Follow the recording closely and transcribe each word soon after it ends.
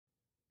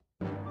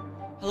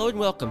Hello and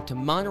welcome to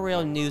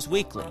Monorail News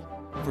Weekly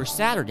for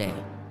Saturday,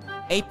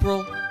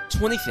 April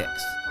 26th,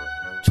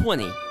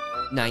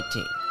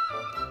 2019.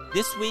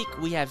 This week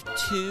we have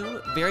two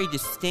very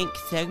distinct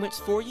segments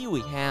for you.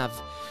 We have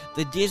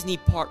the Disney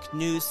Park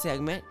News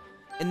segment,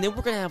 and then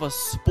we're going to have a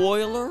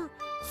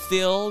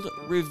spoiler-filled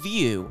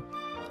review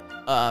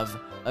of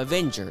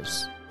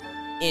Avengers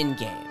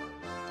Endgame.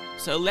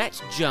 So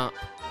let's jump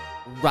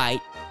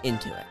right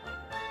into it.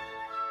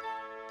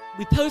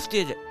 We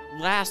posted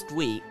last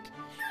week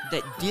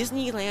that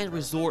Disneyland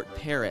Resort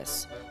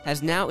Paris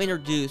has now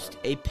introduced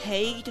a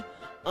paid,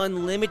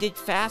 unlimited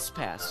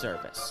FastPass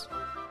service.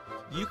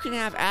 You can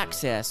have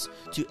access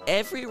to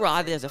every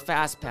ride that has a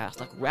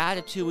FastPass, like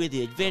Ratatouille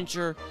the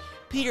Adventure,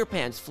 Peter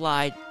Pan's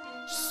Flight,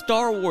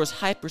 Star Wars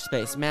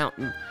Hyperspace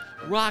Mountain,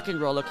 Rock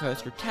and Roller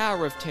Coaster,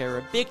 Tower of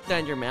Terror, Big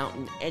Thunder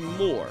Mountain, and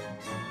more,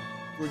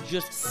 for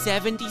just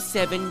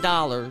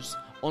 $77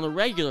 on a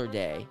regular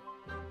day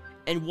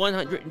and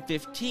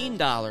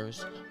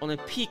 $115 on a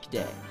peak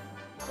day.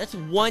 That's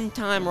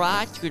one-time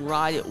rides. You can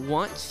ride it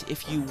once.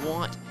 If you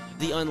want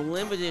the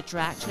unlimited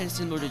attraction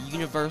similar to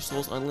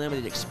Universal's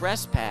Unlimited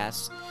Express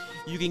Pass,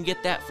 you can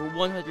get that for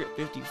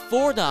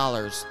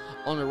 $154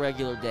 on a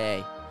regular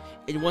day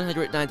and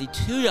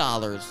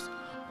 $192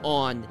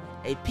 on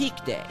a peak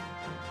day.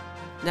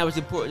 Now, it's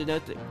important to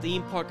note that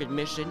theme park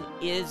admission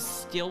is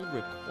still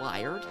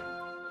required.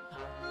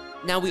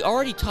 Now, we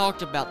already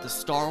talked about the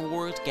Star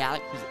Wars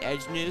Galaxy's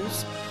Edge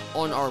news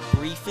on our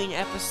briefing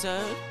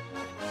episode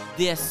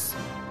this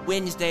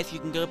Wednesday, so you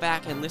can go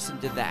back and listen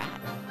to that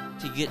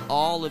to get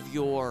all of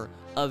your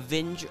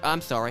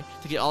to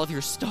get all of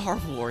your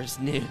Star Wars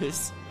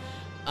news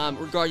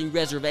regarding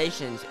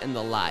reservations and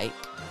the like.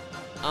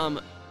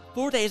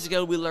 4 days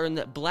ago, we learned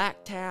that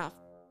Black Tap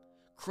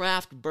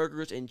Craft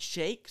Burgers and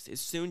Shakes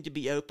is soon to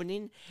be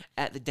opening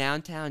at the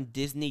downtown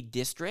Disney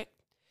District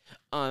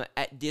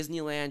at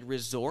Disneyland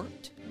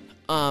Resort.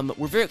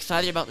 We're very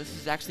excited about this.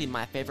 This is actually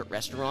my favorite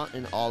restaurant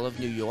in all of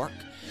New York.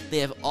 They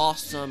have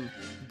awesome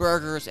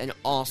burgers and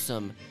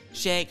awesome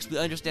shakes. We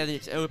understand that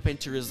it's open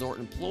to resort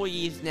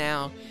employees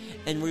now,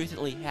 and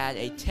recently had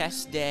a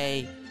test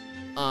day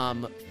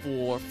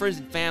for friends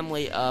and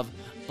family of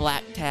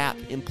Black Tap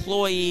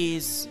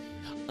employees.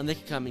 And they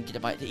can come and get a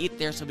bite to eat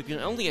there, so we can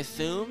only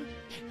assume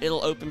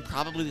it'll open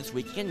probably this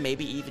weekend.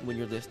 Maybe even when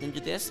you're listening to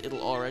this,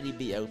 it'll already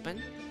be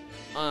open.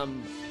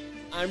 I'm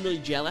really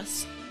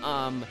jealous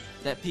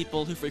that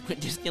people who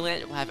frequent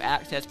Disneyland will have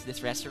access to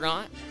this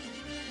restaurant.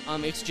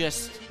 It's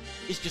just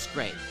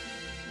great.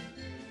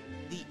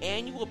 The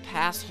annual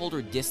pass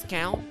holder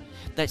discount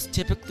that's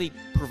typically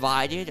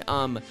provided,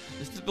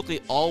 there's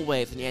typically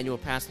always an annual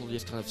pass holder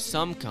discount of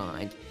some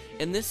kind.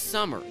 And this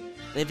summer,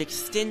 they've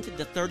extended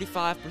the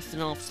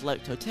 35% off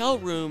select hotel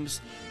rooms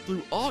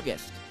through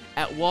August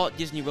at Walt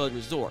Disney World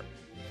Resort.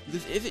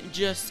 This isn't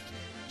just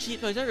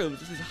cheap hotel rooms,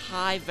 this is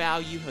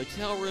high-value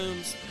hotel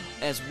rooms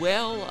as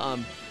well.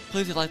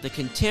 Places like the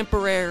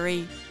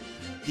Contemporary,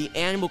 the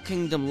Animal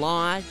Kingdom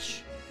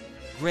Lodge,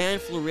 Grand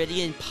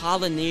Floridian,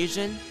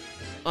 Polynesian.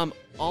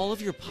 All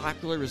of your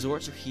popular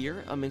resorts are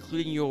here,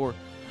 including your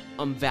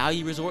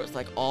value resorts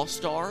like All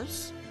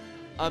Stars.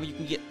 You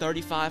can get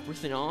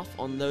 35% off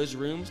on those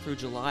rooms through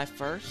July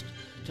 1st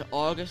to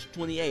August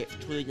 28th,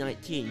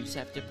 2019. You just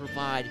have to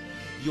provide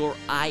your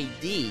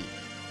ID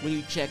when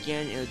you check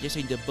in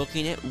addition to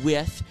booking it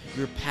with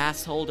your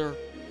pass holder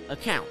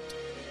account.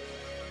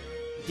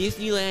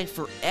 Disneyland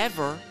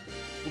Forever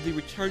will be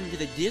returning to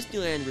the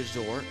Disneyland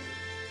Resort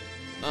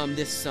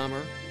this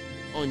summer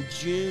on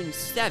June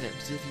 7th.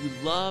 So if you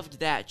loved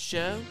that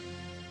show,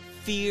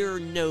 fear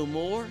no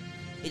more.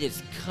 It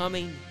is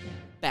coming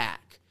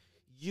back.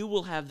 You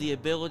will have the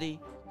ability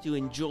to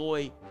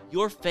enjoy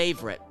your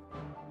favorite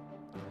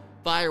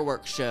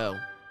fireworks show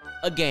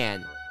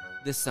again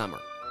this summer.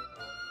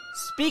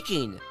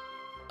 Speaking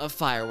of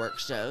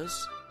fireworks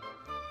shows,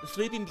 the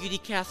Sleeping Beauty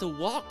Castle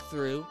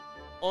walkthrough,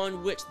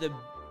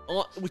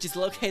 which is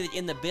located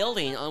in the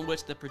building on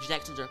which the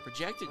projections are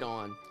projected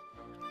on,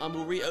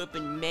 will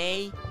reopen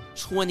May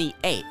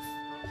 28th.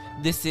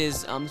 This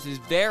is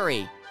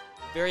very,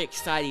 very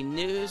exciting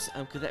news,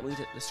 because that means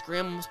that the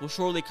scrims will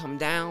surely come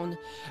down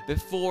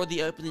before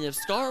the opening of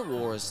Star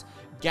Wars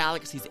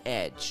Galaxy's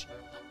Edge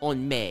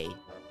on May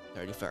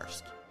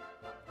 31st.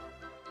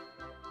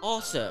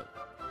 Also,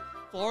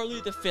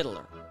 Farley the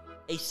Fiddler,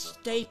 a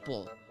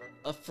staple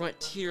of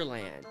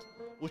Frontierland,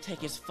 will take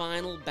his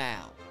final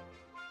bow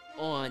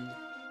on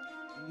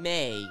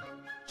May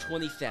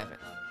 27th.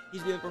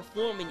 He's been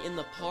performing in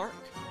the park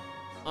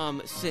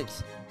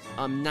since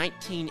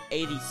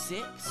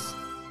 1986.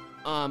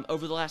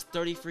 Over the last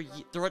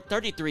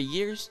 33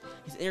 years,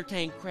 he's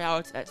entertained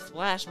crowds at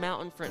Splash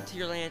Mountain,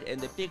 Frontierland,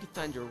 and the Big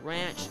Thunder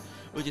Ranch,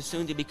 which is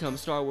soon to become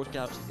Star Wars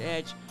Galaxy's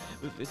Edge,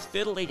 with his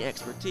fiddling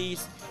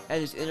expertise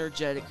and his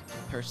energetic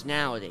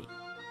personality.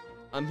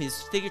 His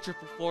signature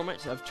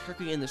performance of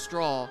Turkey in the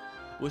Straw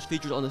was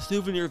featured on the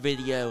souvenir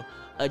video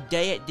A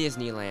Day at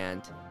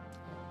Disneyland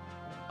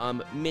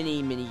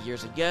many, many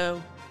years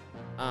ago.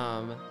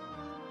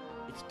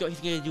 He's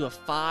going to do a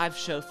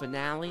 5-show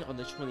finale on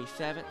the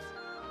 27th,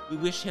 We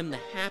wish him the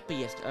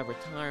happiest of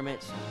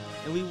retirements,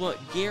 and we want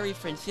Gary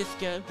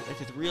Francisco, that's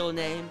his real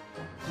name,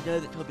 to know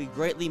that he'll be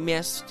greatly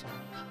missed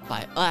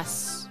by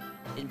us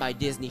and by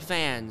Disney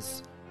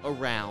fans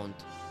around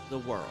the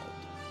world.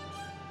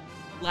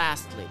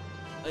 Lastly,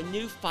 a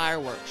new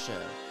fireworks show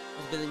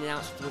has been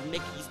announced for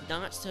Mickey's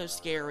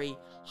Not-So-Scary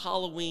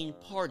Halloween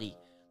Party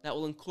that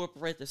will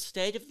incorporate the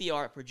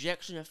state-of-the-art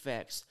projection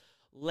effects,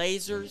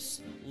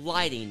 lasers,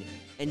 lighting,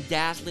 and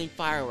dazzling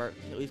fireworks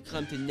that we've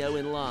come to know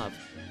and love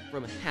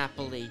from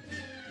Happily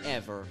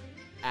Ever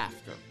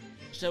After.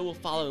 The show will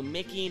follow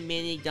Mickey,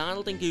 Minnie,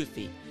 Donald, and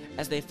Goofy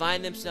as they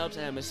find themselves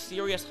in a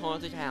mysterious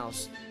haunted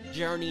house,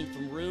 journeying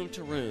from room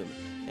to room,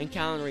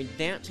 encountering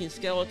dancing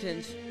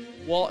skeletons,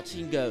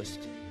 waltzing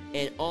ghosts,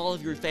 and all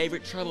of your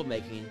favorite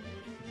troublemaking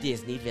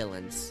Disney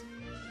villains.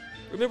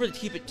 Remember to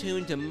keep it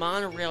tuned to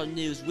Monorail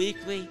News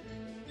Weekly,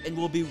 and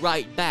we'll be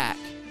right back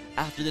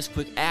after this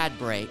quick ad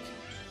break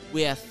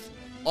with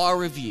our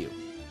review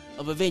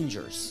of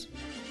Avengers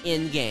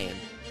Endgame.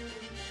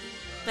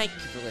 Thank you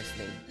for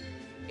listening,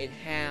 and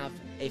have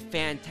a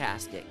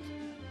fantastic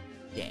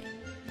day.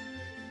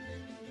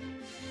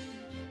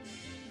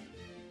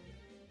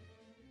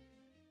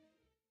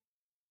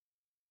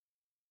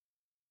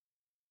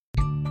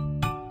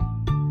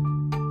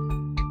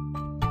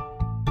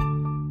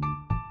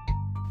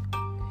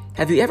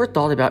 Have you ever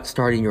thought about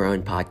starting your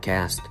own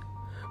podcast?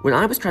 When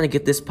I was trying to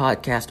get this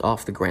podcast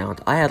off the ground,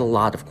 I had a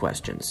lot of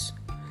questions.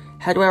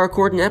 How do I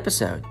record an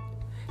episode?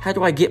 How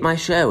do I get my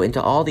show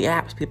into all the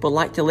apps people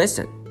like to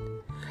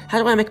listen?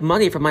 How do I make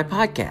money from my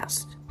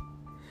podcast?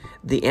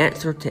 The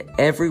answer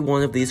to every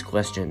one of these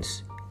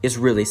questions is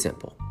really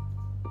simple.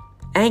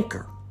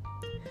 Anchor.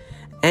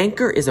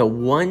 Anchor is a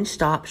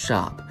one-stop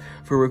shop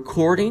for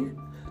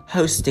recording,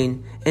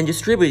 hosting, and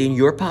distributing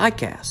your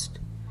podcast.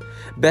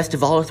 Best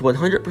of all, it's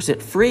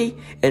 100% free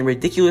and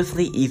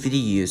ridiculously easy to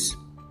use.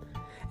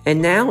 And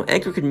now,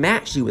 Anchor can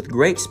match you with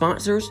great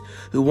sponsors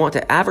who want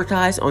to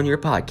advertise on your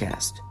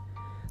podcast.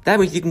 That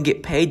means you can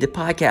get paid to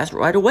podcast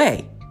right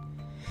away.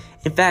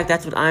 In fact,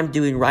 that's what I'm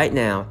doing right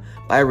now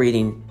by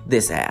reading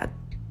this ad.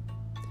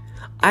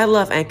 I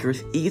love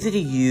Anchor's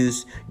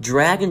easy-to-use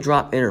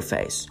drag-and-drop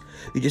interface.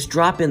 You just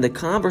drop in the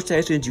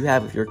conversations you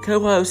have with your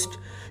co-host,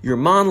 your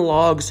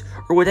monologues,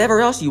 or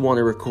whatever else you want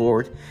to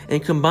record,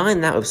 and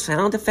combine that with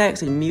sound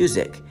effects and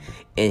music,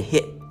 and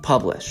hit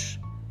publish.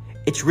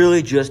 It's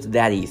really just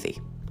that easy.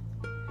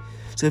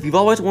 So if you've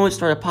always wanted to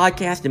start a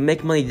podcast and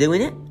make money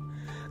doing it,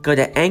 go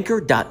to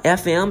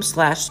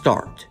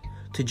anchor.fm/start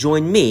to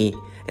join me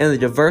and the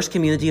diverse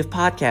community of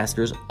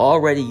podcasters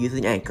already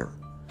using Anchor.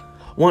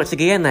 Once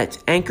again, that's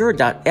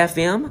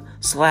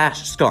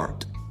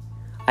anchor.fm/start.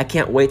 I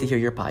can't wait to hear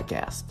your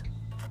podcast.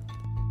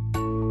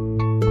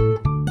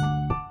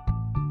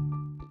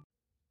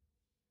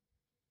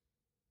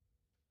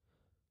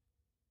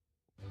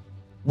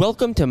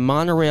 Welcome to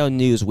Monorail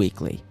News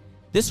Weekly.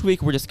 This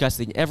week we're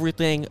discussing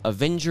everything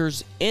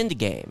Avengers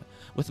Endgame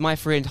with my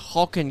friend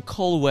Hawken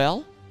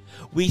Colwell.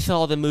 We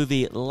saw the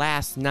movie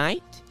last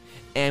night,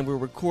 and we're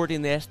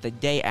recording this the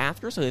day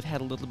after, so we've had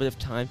a little bit of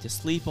time to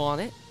sleep on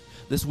it.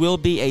 This will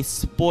be a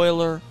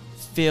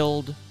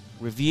spoiler-filled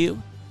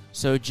review,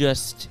 so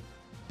just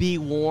be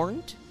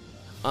warned.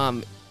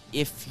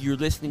 If you're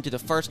listening to the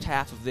first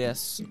half of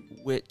this,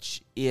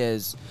 which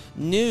is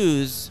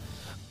news,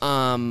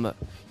 you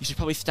should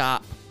probably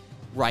stop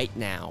right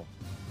now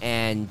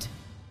and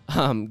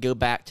go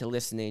back to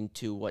listening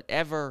to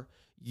whatever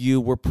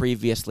you were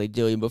previously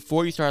doing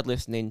before you started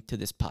listening to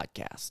this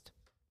podcast.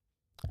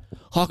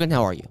 Hawken,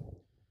 how are you?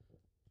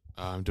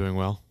 I'm doing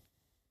well.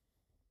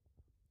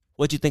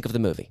 What'd you think of the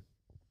movie?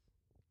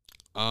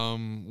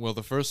 Well,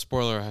 the first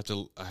spoiler I have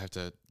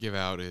to give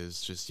out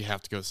is just you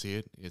have to go see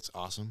it. It's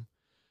awesome,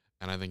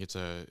 and I think it's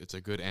a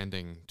good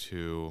ending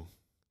to.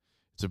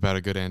 It's about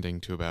a good ending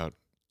to about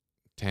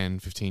 10,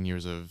 15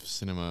 years of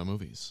cinema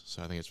movies.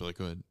 So I think it's really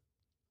good.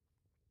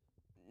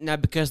 Now,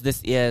 because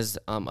this is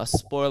a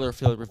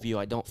spoiler-filled review,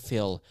 I don't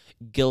feel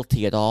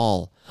guilty at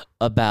all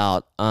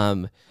about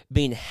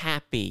being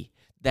happy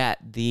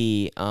that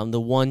the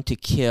one to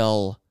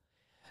kill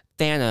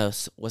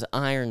Thanos was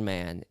Iron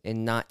Man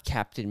and not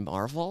Captain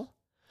Marvel.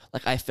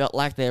 Like, I felt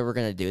like they were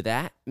gonna do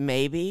that,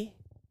 maybe,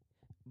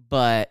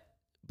 but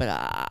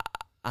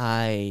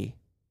I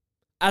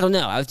don't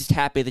know. I was just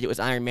happy that it was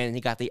Iron Man and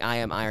he got the "I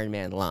am Iron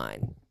Man"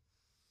 line.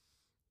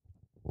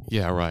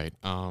 Yeah, right.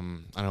 I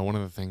know one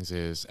of the things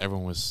is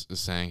everyone was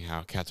saying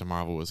how Captain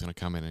Marvel was going to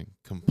come in and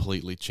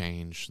completely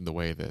change the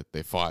way that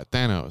they fought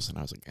Thanos, and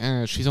I was like,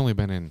 she's only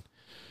been in.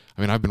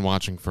 I mean, I've been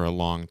watching for a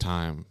long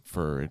time,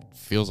 for it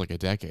feels like a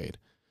decade,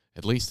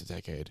 at least a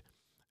decade,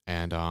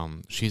 and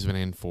she's been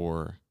in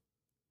for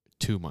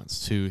 2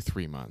 months,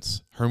 3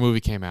 months. Her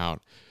movie came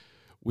out.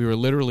 We were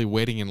literally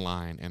waiting in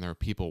line, and there were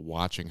people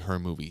watching her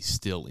movie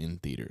still in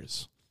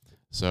theaters.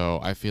 So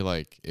I feel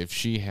like if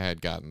she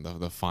had gotten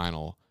the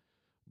final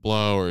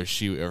blow, or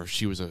she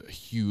was a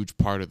huge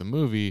part of the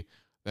movie,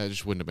 that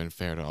just wouldn't have been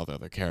fair to all the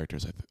other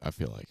characters. I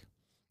feel like,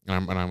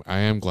 and I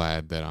am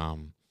glad that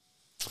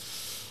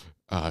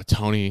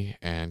Tony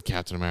and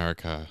Captain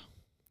America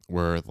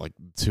were like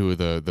two of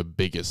the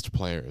biggest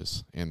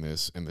players in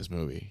this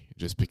movie,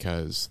 just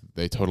because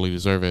they totally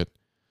deserve it,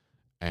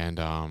 and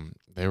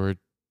they were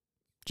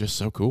just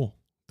so cool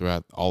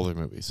throughout all their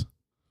movies.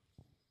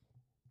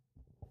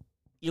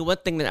 One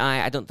thing that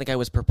I don't think I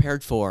was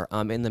prepared for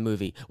in the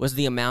movie was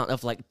the amount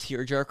of like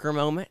tearjerker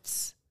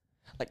moments.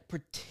 Like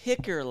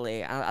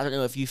particularly, I don't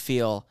know if you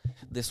feel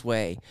this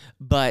way,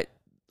 but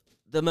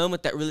the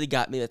moment that really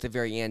got me at the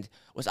very end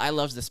was I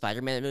loved the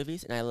Spider-Man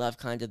movies, and I love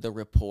kind of the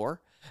rapport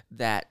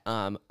that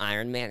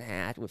Iron Man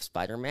had with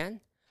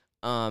Spider-Man.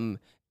 And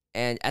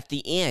at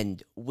the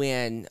end,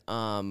 when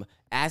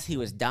as he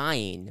was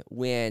dying,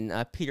 when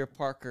Peter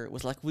Parker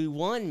was like, "We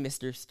won,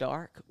 Mr.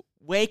 Stark.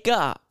 Wake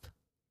up."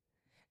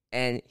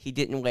 And he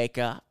didn't wake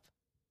up.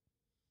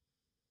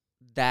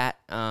 That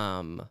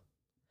and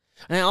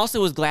I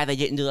also was glad they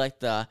didn't do like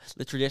the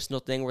traditional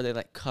thing where they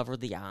like cover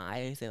the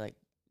eyes. They like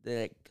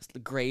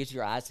graze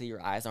your eyes so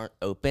your eyes aren't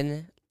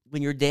open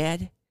when you're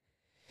dead.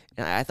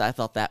 And I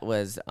thought that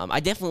was I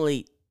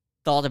definitely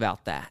thought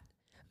about that.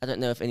 I don't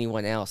know if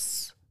anyone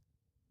else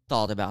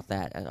thought about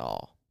that at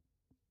all.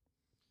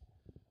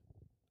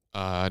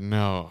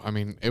 No, I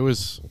mean there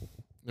was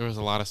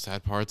a lot of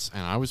sad parts,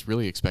 and I was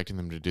really expecting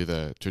them to do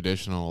the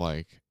traditional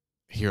like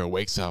hero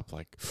wakes up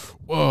like,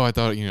 whoa, I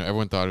thought,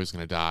 everyone thought he was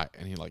gonna die,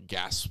 and he like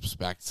gasps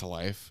back to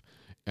life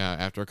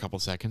after a couple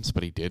seconds,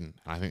 but he didn't.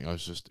 I think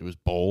it was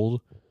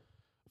bold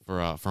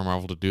for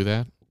Marvel to do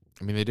that.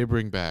 I mean, they did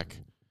bring back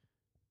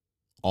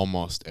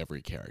almost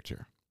every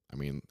character. I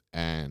mean,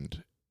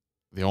 and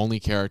the only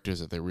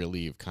characters that they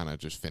really kind of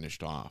just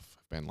finished off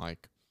have been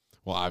like,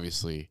 well,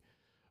 obviously,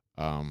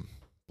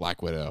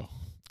 Black Widow,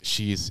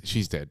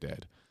 she's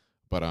dead.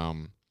 But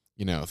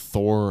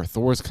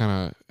Thor's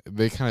kind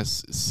of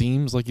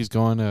seems like he's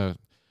going to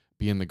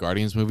be in the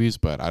Guardians movies,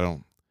 but I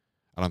don't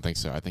think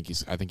so. I think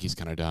he's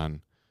kind of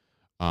done.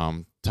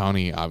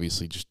 Tony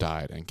obviously just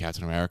died, and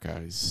Captain America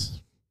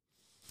he's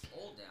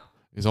old now.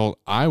 He's old.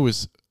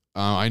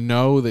 I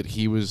know that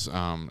he was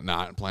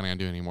not planning on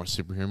doing any more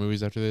superhero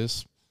movies after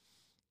this,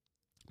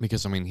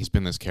 because I mean he's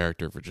been this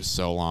character for just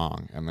so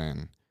long, and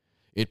then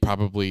it's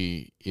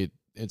definitely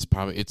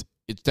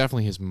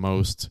his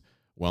most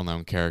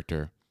well-known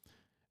character,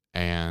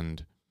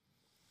 and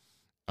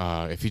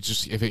if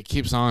it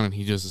keeps on and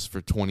he does this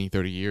for 20,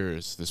 30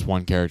 years, this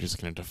one character is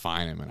going to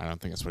define him, and I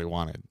don't think that's what he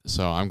wanted.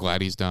 So I'm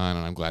glad he's done,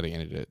 and I'm glad he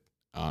ended it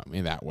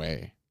in that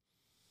way.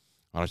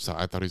 I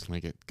thought he was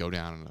going to go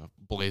down in a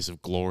blaze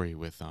of glory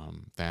with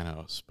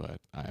Thanos,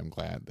 but I'm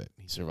glad that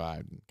he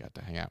survived and got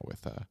to hang out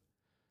with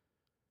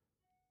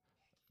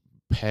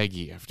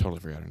Peggy. I've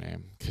totally forgot her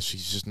name, because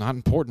she's just not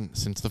important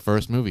since the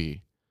first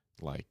movie,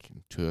 like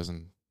in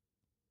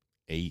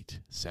 2008,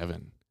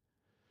 2007.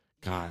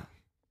 God.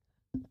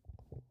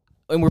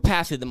 And we're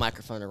passing the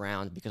microphone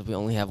around because we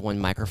only have one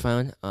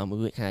microphone. We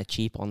went kind of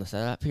cheap on the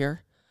setup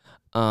here.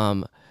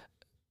 I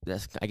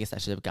guess I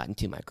should have gotten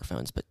two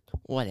microphones, but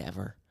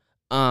whatever.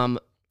 I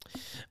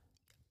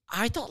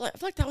feel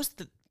like that was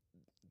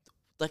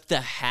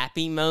the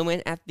happy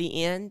moment at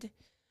the end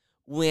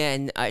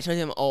when I showed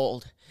him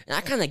old, and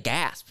I kind of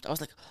gasped. I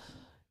was like,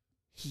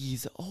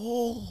 "He's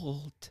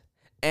old."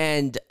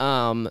 And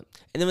then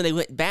when they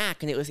went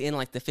back, and it was in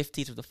like the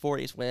 50s or the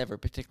 40s, whatever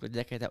particular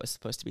decade that was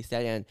supposed to be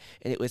set in,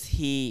 and it was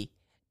he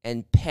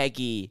and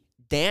Peggy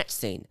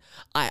dancing,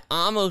 I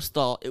almost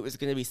thought it was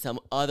going to be some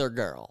other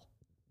girl.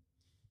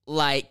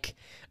 Like,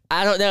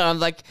 I don't know. I'm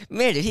like,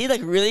 man, did he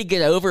like really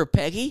get over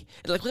Peggy?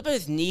 And like, what about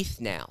his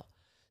niece now?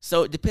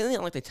 So depending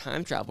on like the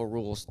time travel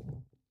rules,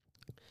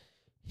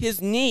 his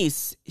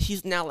niece,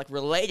 he's now like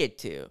related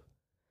to.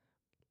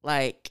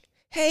 Like,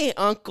 hey,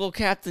 Uncle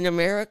Captain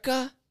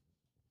America.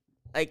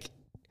 Like,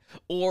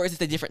 or is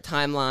it a different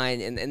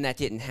timeline and that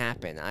didn't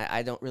happen?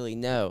 I don't really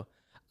know.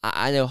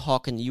 I know,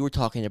 Hawken, you were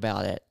talking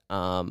about it.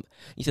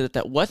 You said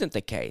that wasn't the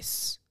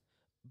case.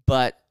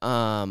 But,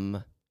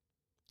 I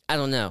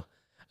don't know.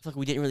 I feel like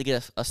we didn't really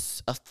get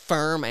a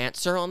firm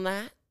answer on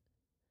that.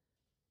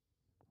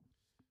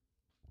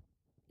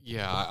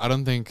 Yeah, I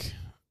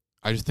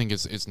just think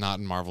it's not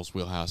in Marvel's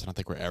wheelhouse. I don't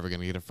think we're ever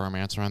going to get a firm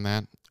answer on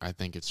that. I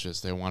think it's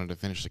just they wanted to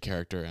finish the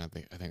character, and I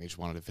think they just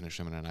wanted to finish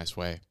him in a nice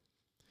way.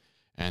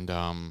 And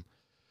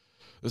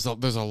there's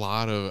a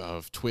lot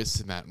of twists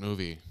in that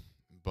movie,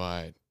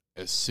 but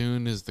as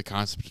soon as the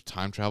concept of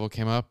time travel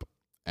came up,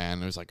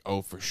 and it was like,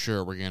 oh, for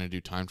sure, we're going to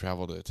do time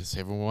travel to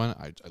save everyone,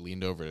 I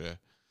leaned over to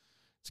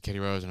Katie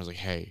Rose, and I was like,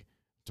 hey,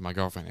 to my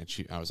girlfriend,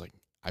 and I was like,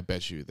 I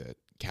bet you that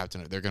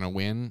they're going to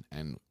win,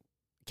 and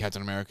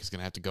Captain America is going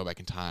to have to go back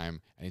in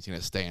time, and he's going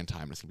to stay in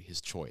time, and it's going to be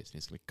his choice, and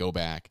he's going to go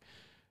back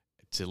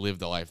to live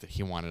the life that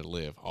he wanted to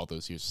live all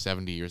those years,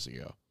 70 years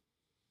ago.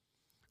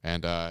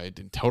 And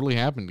it totally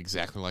happened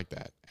exactly like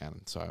that.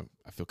 And so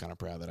I feel kind of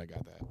proud that I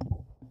got that.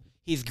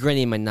 He's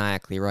grinning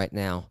maniacally right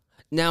now.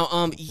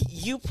 Now,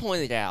 you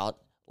pointed out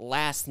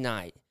last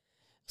night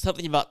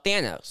something about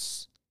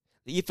Thanos.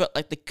 That you felt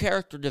like the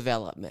character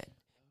development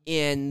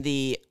in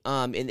the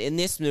in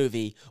this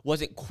movie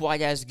wasn't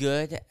quite as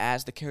good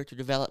as the character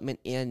development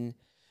in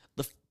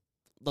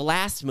the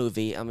last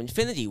movie,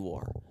 Infinity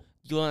War.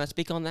 You want to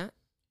speak on that?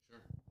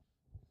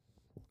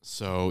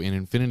 So in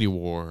Infinity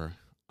War,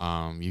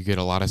 you get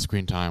a lot of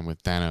screen time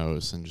with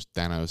Thanos and just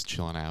Thanos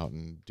chilling out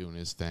and doing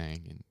his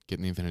thing and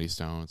getting the Infinity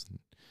Stones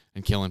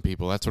and killing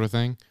people, that sort of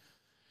thing.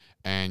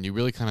 And you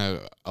really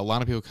a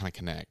lot of people kind of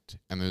connect.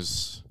 And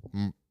this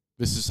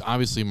is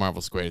obviously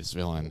Marvel's greatest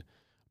villain,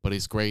 but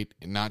he's great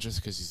not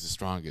just because he's the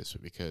strongest,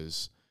 but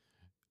because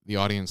the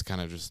audience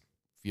kind of just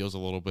feels a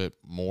little bit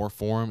more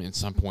for him. In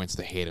some points,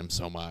 they hate him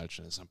so much,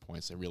 and at some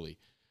points, they really,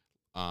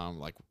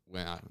 like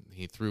when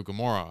he threw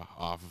Gamora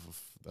off of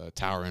the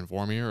tower in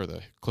Vormir, or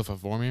the cliff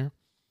of Vormir,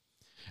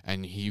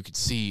 and you could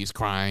see he's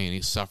crying and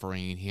he's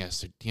suffering, and he has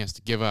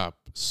to give up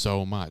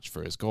so much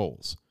for his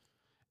goals.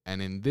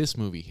 And in this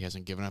movie, he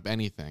hasn't given up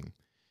anything.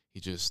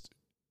 He just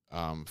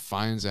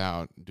finds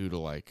out due to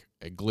like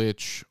a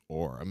glitch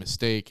or a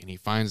mistake, and he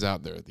finds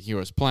out the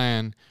hero's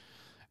plan,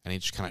 and he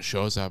just kind of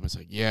shows up and it's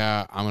like,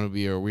 yeah, I'm going to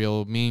be a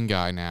real mean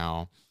guy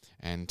now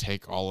and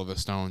take all of the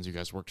stones you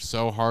guys worked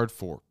so hard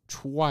for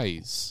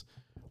twice.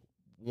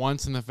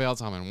 Once in the Fail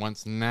Time and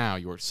once now.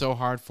 You worked so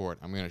hard for it.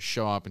 I'm going to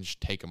show up and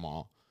just take them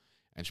all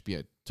and just be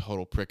a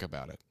total prick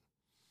about it.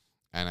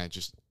 And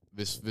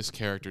this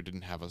character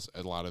didn't have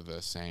a lot of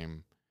the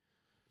same...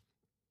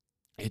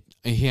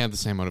 He had the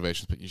same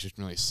motivations, but you just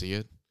didn't really see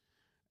it.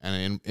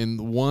 And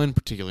in one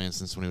particular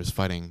instance, when he was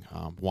fighting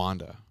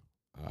Wanda,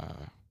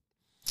 I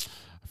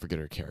forget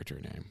her character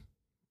name.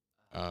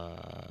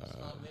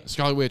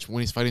 Scarlet Witch.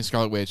 When he's fighting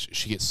Scarlet Witch,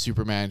 she gets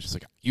super mad. She's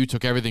like, "You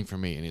took everything from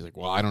me," and he's like,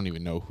 "Well, I don't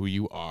even know who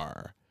you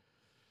are."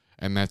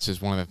 And that's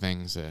just one of the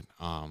things that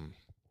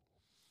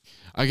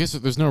I guess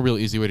there's no real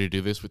easy way to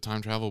do this with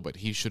time travel, but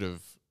he should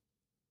have.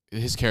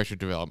 His character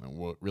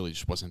development really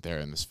just wasn't there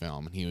in this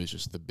film, and he was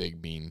just the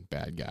big mean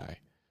bad guy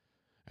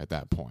at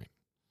that point.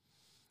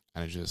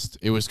 And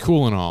it was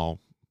cool and all,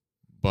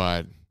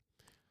 but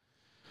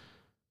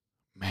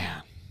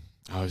man,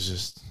 I was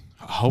just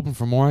hoping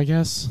for more, I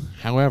guess.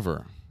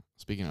 However,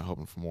 speaking of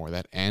hoping for more,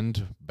 that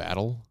end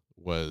battle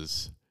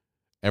was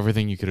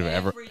everything you could have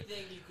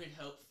Everything you could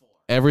hope for.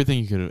 Everything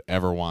you could have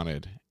ever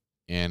wanted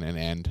in an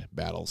end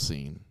battle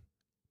scene.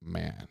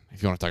 Man,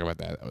 if you want to talk about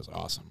that, that was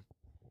awesome.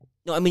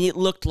 No, I mean, it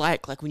looked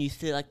like when you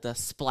see like the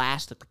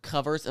splash, like the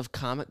covers of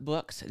comic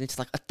books, and it's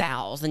like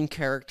 1,000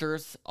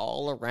 characters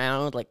all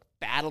around, like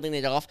battling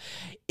it off.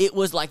 It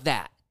was like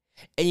that.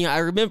 And, I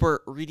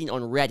remember reading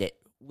on Reddit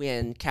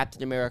when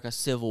Captain America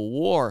Civil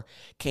War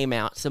came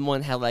out,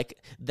 someone had like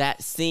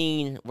that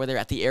scene where they're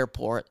at the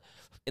airport.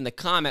 In the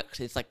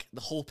comics, it's like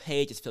the whole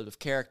page is filled with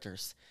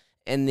characters.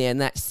 And then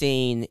that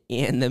scene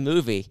in the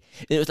movie,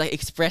 it was like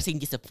expressing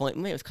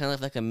disappointment. It was kind of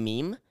like a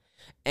meme.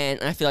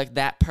 And I feel like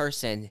that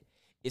person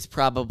is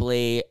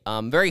probably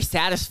very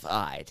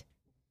satisfied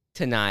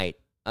tonight,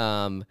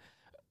 or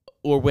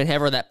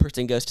whenever that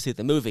person goes to see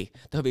the movie.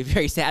 They'll be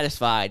very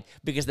satisfied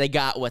because they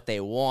got what they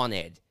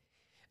wanted.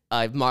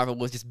 Marvel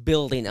was just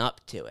building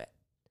up to it.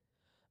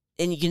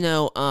 And,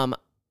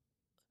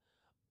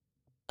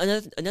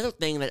 another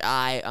thing that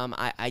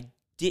I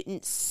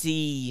didn't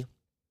see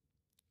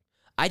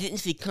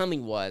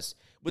coming was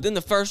within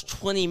the first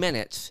 20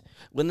 minutes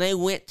when they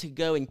went to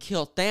go and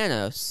kill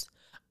Thanos.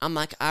 I'm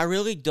like, I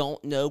really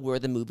don't know where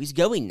the movie's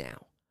going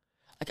now.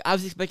 Like, I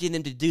was expecting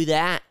them to do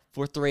that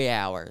for 3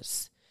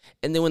 hours.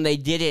 And then when they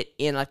did it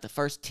in, like, the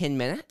first 10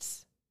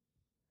 minutes,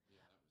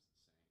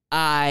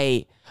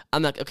 I'm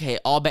like, okay,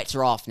 all bets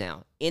are off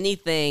now.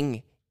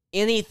 Anything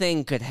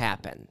could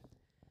happen.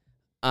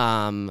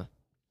 And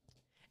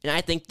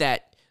I think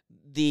that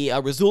the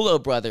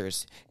Rizzullo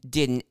brothers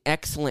did an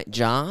excellent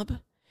job.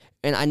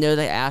 And I know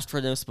they asked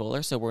for no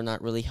spoilers, so we're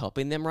not really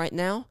helping them right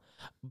now.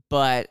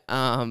 But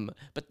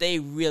they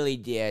really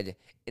did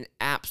an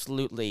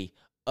absolutely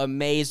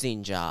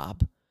amazing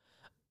job.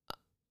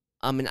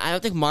 I mean, I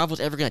don't think Marvel's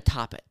ever going to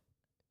top it,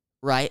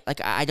 right? Like,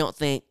 I don't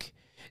think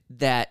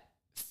that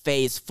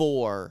Phase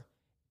 4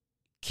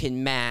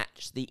 can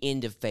match the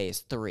end of Phase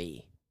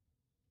 3.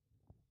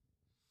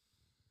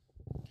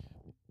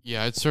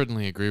 Yeah, I'd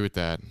certainly agree with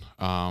that.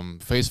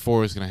 Phase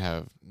 4 is going to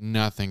have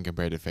nothing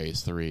compared to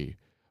Phase 3.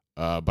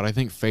 But I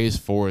think Phase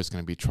 4 is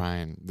going to be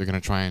they're going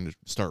to try and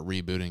start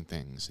rebooting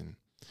things. And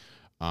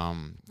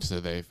so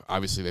they've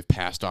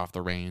passed off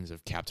the reins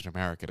of Captain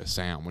America to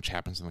Sam, which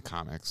happens in the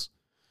comics.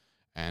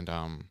 And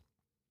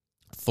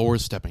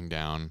Thor's stepping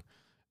down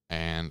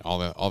and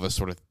all this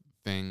sort of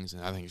things.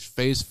 And I think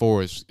Phase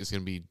 4 is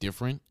going to be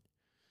different.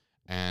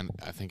 And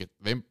I think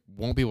they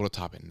won't be able to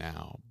top it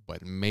now,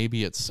 but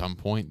maybe at some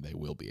point they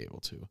will be able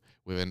to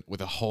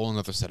with a whole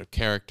another set of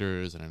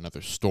characters and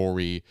another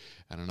story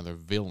and another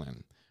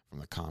villain from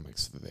the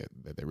comics that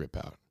they rip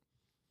out.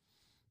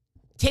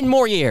 10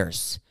 more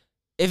years.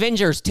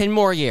 Avengers, 10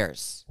 more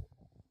years.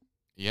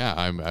 Yeah,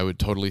 I would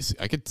totally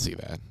I could see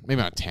that.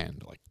 Maybe not 10,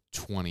 but like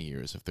 20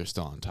 years if they're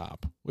still on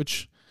top,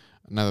 which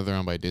now that they're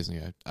owned by Disney,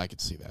 I could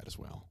see that as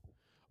well.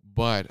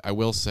 But I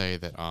will say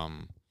that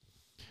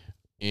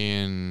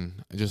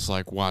in just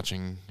like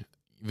watching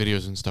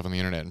videos and stuff on the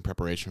internet in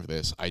preparation for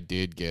this, I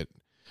did get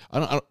I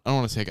don't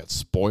want to say I got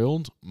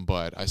spoiled,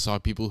 but I saw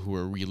people who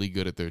were really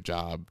good at their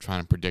job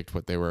trying to predict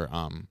what they were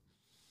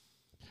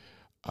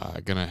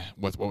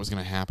what was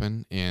gonna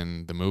happen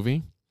in the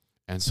movie.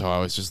 And so I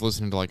was just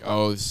listening to like,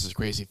 oh, this is a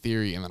crazy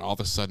theory, and then all of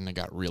a sudden it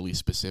got really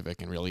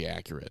specific and really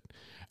accurate.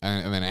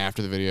 And then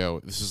after the video,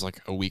 this is like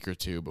a week or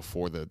two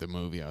before the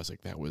movie, I was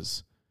like, I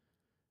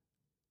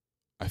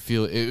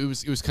feel it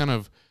was kind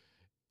of,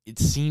 it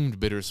seemed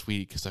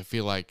bittersweet because I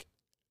feel like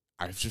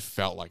I just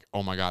felt like,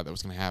 oh my God, that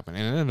was going to happen.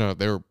 And it ended up,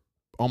 they were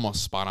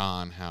almost spot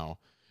on how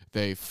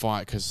they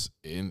fought, because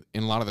in a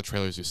lot of the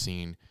trailers you've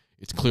seen,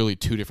 it's clearly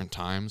two different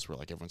times where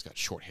like everyone's got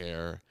short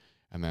hair,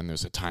 and then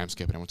there's a time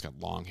skip and everyone's got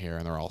long hair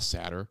and they're all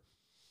sadder.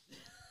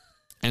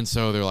 And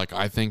so they're like,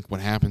 I think what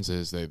happens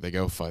is they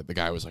go fight. The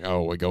guy was like,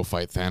 oh, we go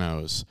fight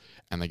Thanos,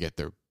 and they get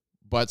their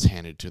butts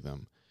handed to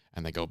them,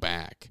 and they go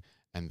back.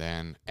 And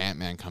then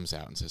Ant-Man comes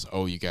out and says,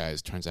 oh, you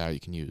guys, turns out you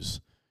can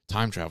use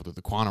time travel through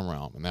the quantum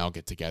realm. And they all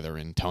get together,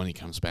 and Tony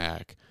comes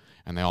back,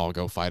 and they all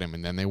go fight him,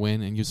 and then they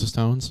win and use the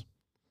stones.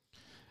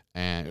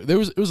 And it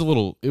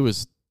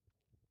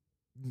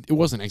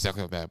wasn't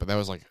exactly like that, but that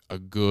was like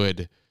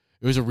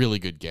it was a really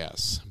good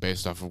guess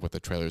based off of what the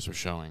trailers were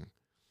showing.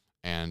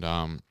 And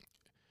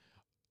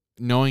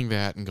knowing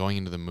that and going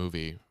into the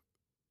movie,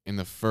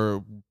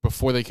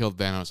 before they killed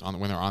Thanos,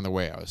 when they're on their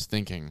way, I was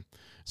thinking,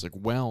 it's like,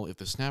 well, if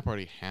the snap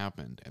already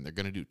happened and they're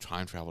going to do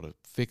time travel to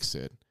fix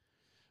it,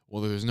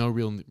 well, there's no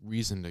real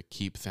reason to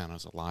keep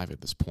Thanos alive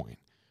at this point.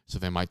 So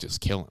they might just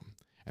kill him.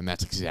 And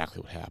that's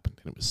exactly what happened.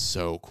 And it was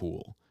so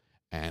cool.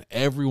 And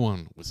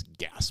everyone was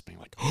gasping,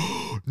 like,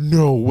 oh,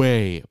 no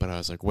way. But I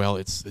was like, well,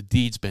 the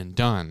deed's been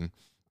done.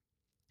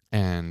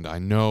 And I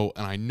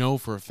know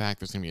for a fact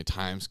there's going to be a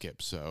time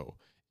skip. So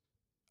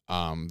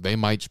they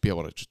might just be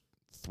able to just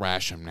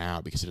thrash him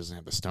now because he doesn't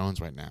have the stones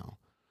right now.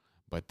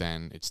 But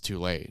then it's too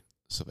late.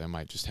 So they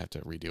might just have to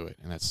redo it.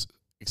 And that's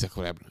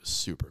exactly what happened. It was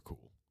super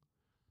cool.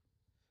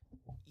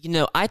 You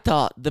know, I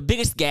thought the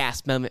biggest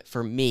gasp moment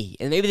for me,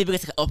 and maybe the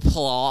biggest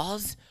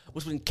applause,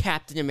 was when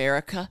Captain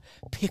America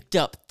picked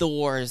up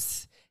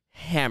Thor's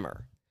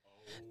hammer.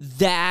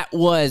 That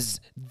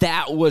was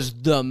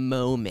the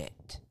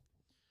moment.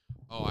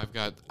 Oh,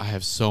 I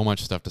have so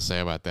much stuff to say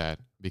about that,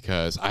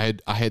 because I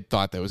had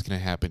thought that was going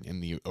to happen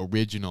in the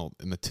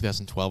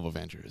 2012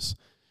 Avengers,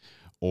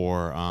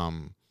 or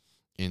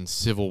in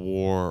Civil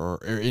War,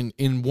 or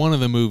in one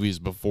of the movies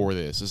before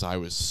this, as I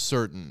was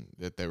certain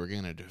that they were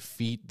going to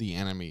defeat the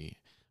enemy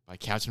by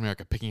Captain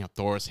America picking up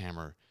Thor's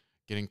hammer,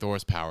 getting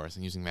Thor's powers,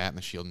 and using that and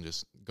the shield and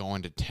just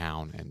going to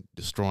town and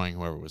destroying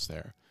whoever was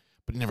there.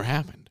 But it never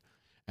happened.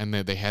 And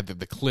they had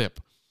the clip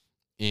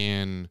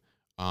in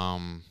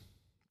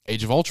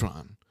Age of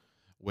Ultron,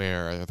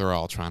 where they're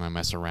all trying to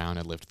mess around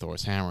and lift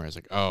Thor's hammer. It's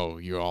like, oh,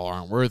 you all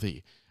aren't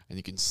worthy. And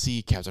you can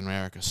see Captain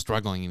America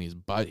struggling, and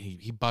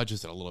he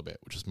budges it a little bit,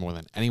 which is more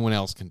than anyone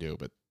else can do,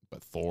 but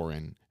Thor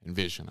and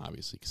Vision,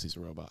 obviously, because he's a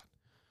robot.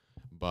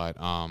 But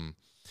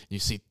you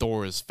see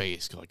Thor's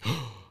face go like,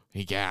 oh,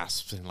 he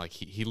gasps, and like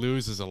he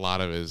loses a lot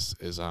of his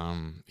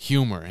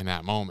humor in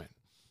that moment.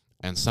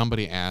 And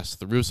somebody asked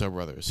the Russo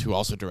brothers, who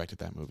also directed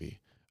that movie,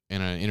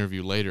 in an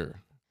interview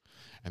later,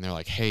 and they're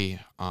like,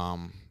 hey,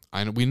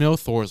 we know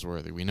Thor's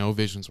worthy, we know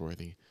Vision's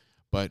worthy,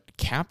 but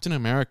Captain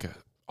America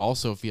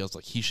also feels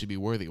like he should be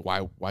worthy.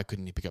 Why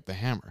couldn't he pick up the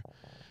hammer?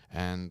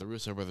 And the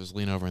Russo brothers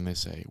lean over and they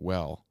say,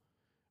 well,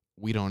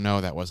 we don't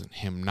know that wasn't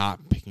him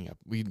not picking up.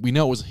 We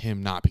know it was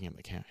him not picking up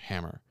the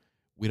hammer.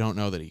 We don't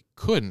know that he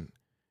couldn't.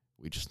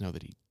 We just know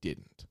that he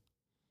didn't.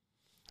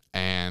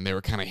 And they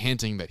were kind of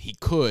hinting that he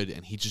could,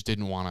 and he just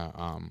didn't want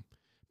to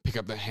pick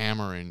up the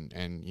hammer and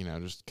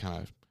just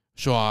kind of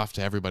show off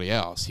to everybody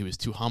else. He was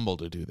too humble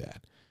to do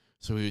that.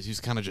 So he was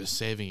kind of just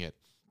saving it.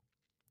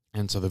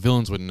 And so the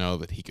villains wouldn't know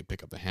that he could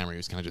pick up the hammer. He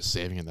was kind of just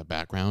saving it in the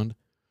background.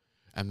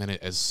 And then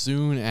as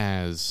soon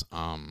as,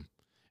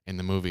 in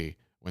the movie,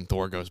 when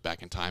Thor goes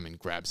back in time and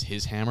grabs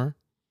his hammer,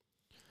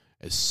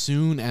 as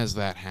soon as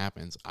that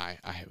happens, I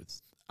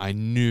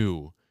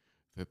knew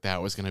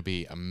that was going to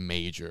be a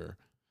major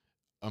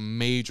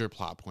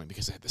plot point,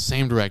 because it had the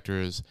same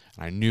directors,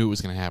 and I knew it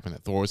was going to happen,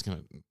 that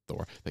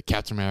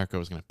Captain America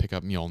was going to pick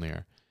up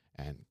Mjolnir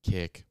and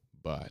kick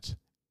butt.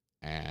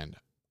 And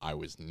I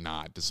was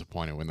not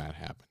disappointed when that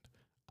happened.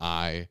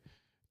 I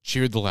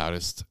cheered the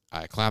loudest,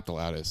 I clapped the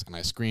loudest, and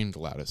I screamed the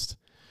loudest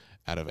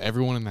out of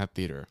everyone in that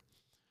theater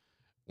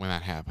when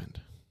that happened.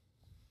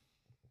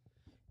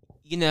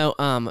 You know,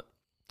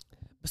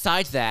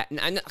 besides that, and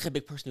I'm not like a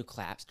big person who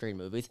claps during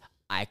movies,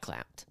 I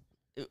clapped.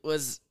 It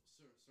was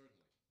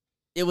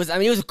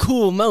a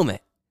cool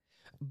moment.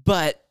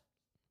 But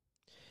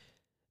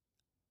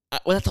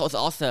what I thought was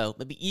also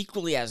maybe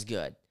equally as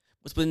good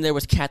was when there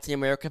was Captain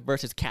America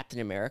versus Captain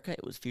America.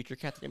 It was future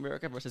Captain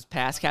America versus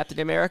past Captain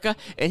America.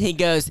 And he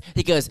goes,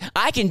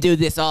 I can do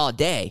this all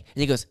day.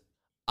 And he goes,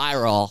 eye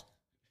roll.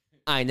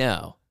 I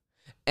know.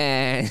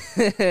 And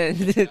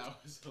that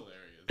was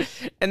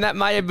hilarious. And that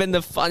might have been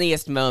the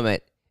funniest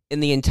moment in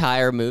the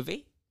entire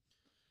movie.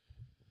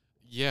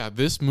 Yeah,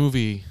 this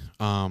movie,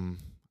 I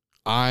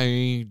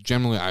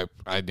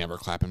never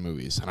clap in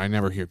movies, and I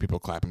never hear people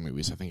clap in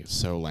movies. I think it's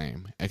so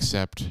lame.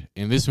 Except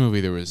in this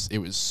movie, it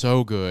was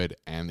so good,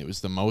 and it was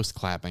the most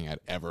clapping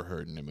I'd ever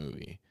heard in a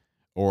movie.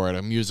 or at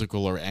a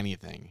musical or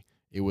anything.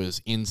 It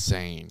was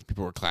insane.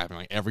 People were clapping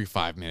like every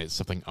 5 minutes.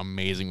 Something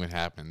amazing would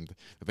happen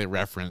that they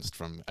referenced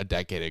from a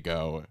decade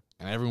ago,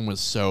 and everyone was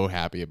so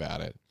happy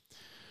about it.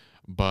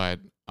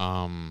 But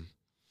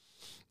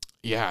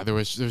yeah, there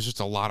was just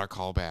a lot of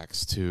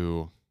callbacks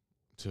to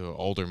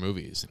older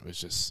movies.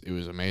 It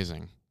was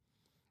amazing.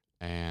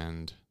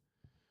 And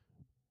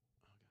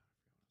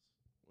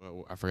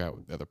well, I forgot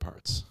what the other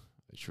parts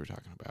that you were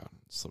talking about.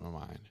 It slipped my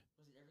mind.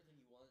 Was it everything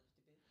you wanted it to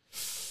be?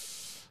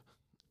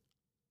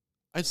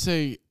 I'd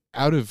say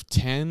out of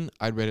 10,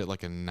 I'd rate it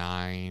like a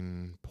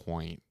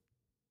 9.75.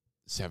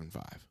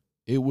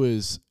 It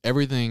was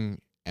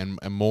everything and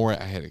more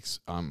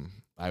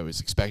I was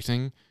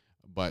expecting,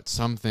 but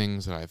some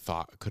things that I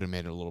thought could have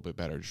made it a little bit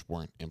better just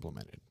weren't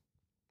implemented.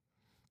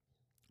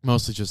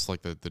 Mostly just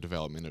like the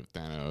development of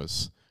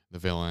Thanos, the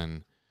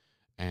villain,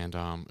 and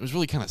it was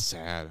really kind of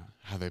sad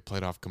how they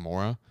played off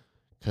Gamora,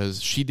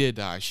 because she did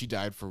die. She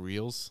died for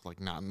reals,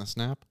 like not in the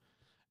snap,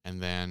 and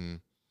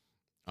then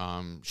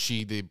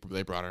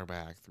they brought her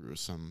back through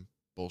some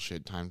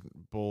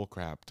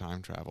bullcrap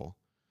time travel,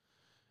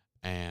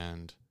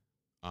 and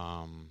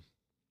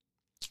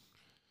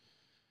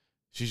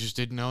she just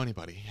didn't know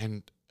anybody.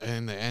 And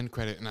in the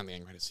not the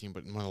end credit scene,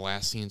 but in one of the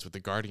last scenes with the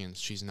Guardians,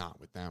 she's not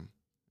with them.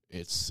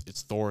 It's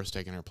Thor's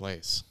taking her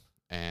place,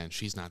 and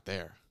she's not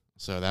there.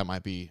 So that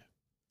might be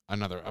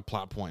a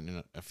plot point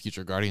in a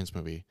future Guardians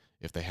movie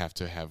if they have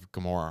to have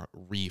Gamora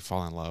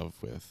fall in love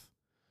with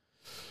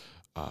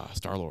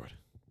Star-Lord.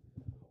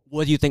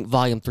 What do you think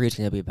Volume 3 is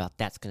going to be about?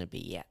 That's going to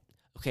be it.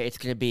 Okay, it's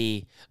going to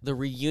be the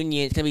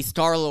reunion. It's going to be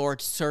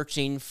Star-Lord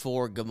searching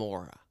for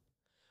Gamora.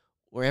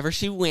 Wherever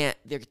she went,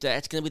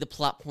 that's going to be the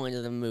plot point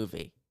of the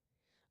movie.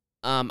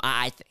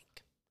 I think.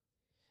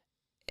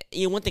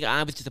 One thing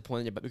I was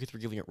disappointed about, because we're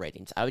giving it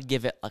ratings, I would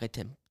give it like a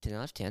 10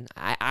 out of 10.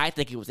 I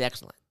think it was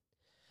excellent.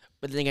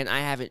 But then again, I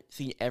haven't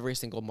seen every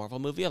single Marvel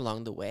movie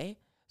along the way.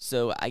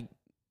 So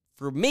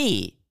for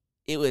me,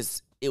 it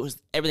was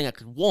everything I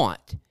could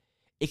want,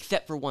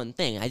 except for one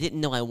thing. I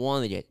didn't know I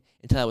wanted it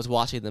until I was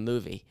watching the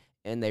movie,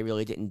 and they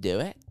really didn't do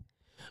it.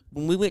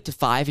 When we went to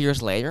 5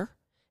 years later,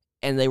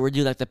 and they were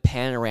doing like the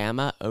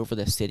panorama over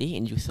the city,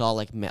 and you saw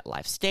like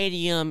MetLife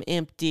Stadium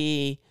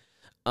empty.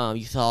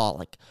 You saw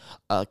like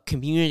a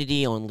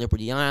community on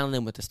Liberty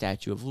Island with the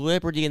Statue of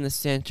Liberty in the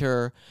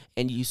center,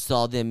 and you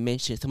saw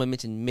someone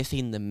mentioned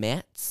missing the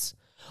Mets.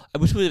 I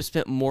wish we would have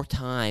spent more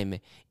time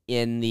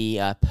in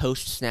the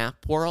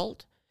post-snap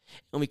world,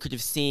 and we could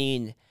have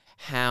seen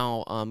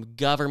how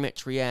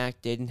governments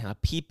reacted and how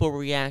people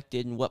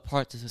reacted and what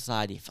parts of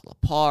society fell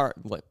apart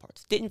and what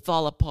parts didn't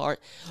fall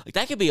apart. Like,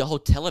 that could be a whole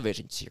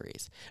television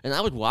series, and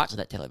I would watch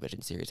that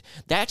television series.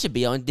 That should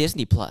be on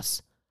Disney+.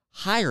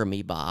 Hire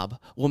me, Bob.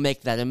 We'll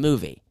make that a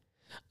movie.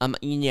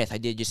 Yes, I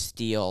did just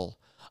steal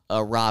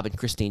Rob and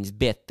Christine's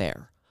bit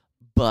there,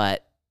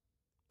 but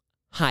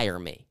hire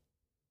me.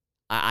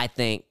 I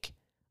think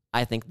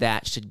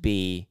that should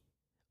be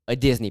a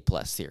Disney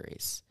Plus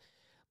series.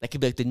 That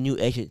could be like the new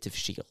Agents of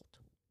S.H.I.E.L.D.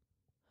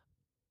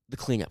 The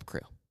cleanup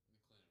crew.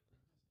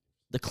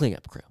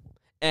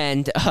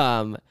 And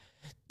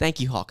thank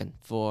you, Hawken,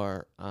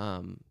 for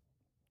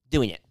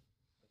doing it.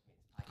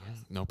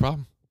 No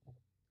problem.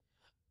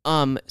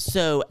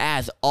 So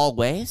as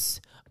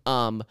always,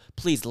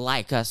 please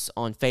like us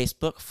on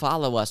Facebook,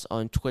 follow us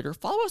on Twitter,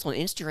 follow us on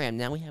Instagram.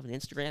 Now we have an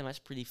Instagram. That's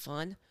pretty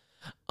fun.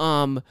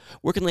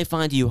 Where can they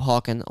find you,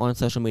 Hawken, on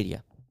social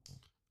media?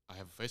 I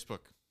have a Facebook.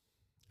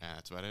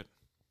 That's about it.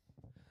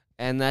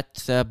 And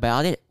that's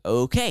about it.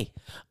 Okay.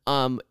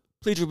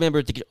 Please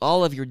remember to get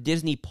all of your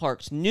Disney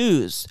Parks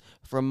news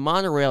from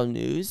Monorail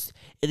News.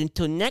 And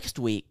until next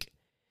week,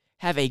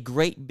 have a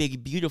great,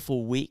 big,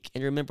 beautiful week.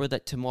 And remember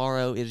that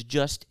tomorrow is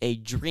just a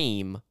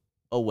dream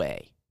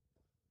away.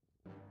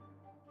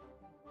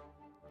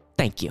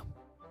 Thank you.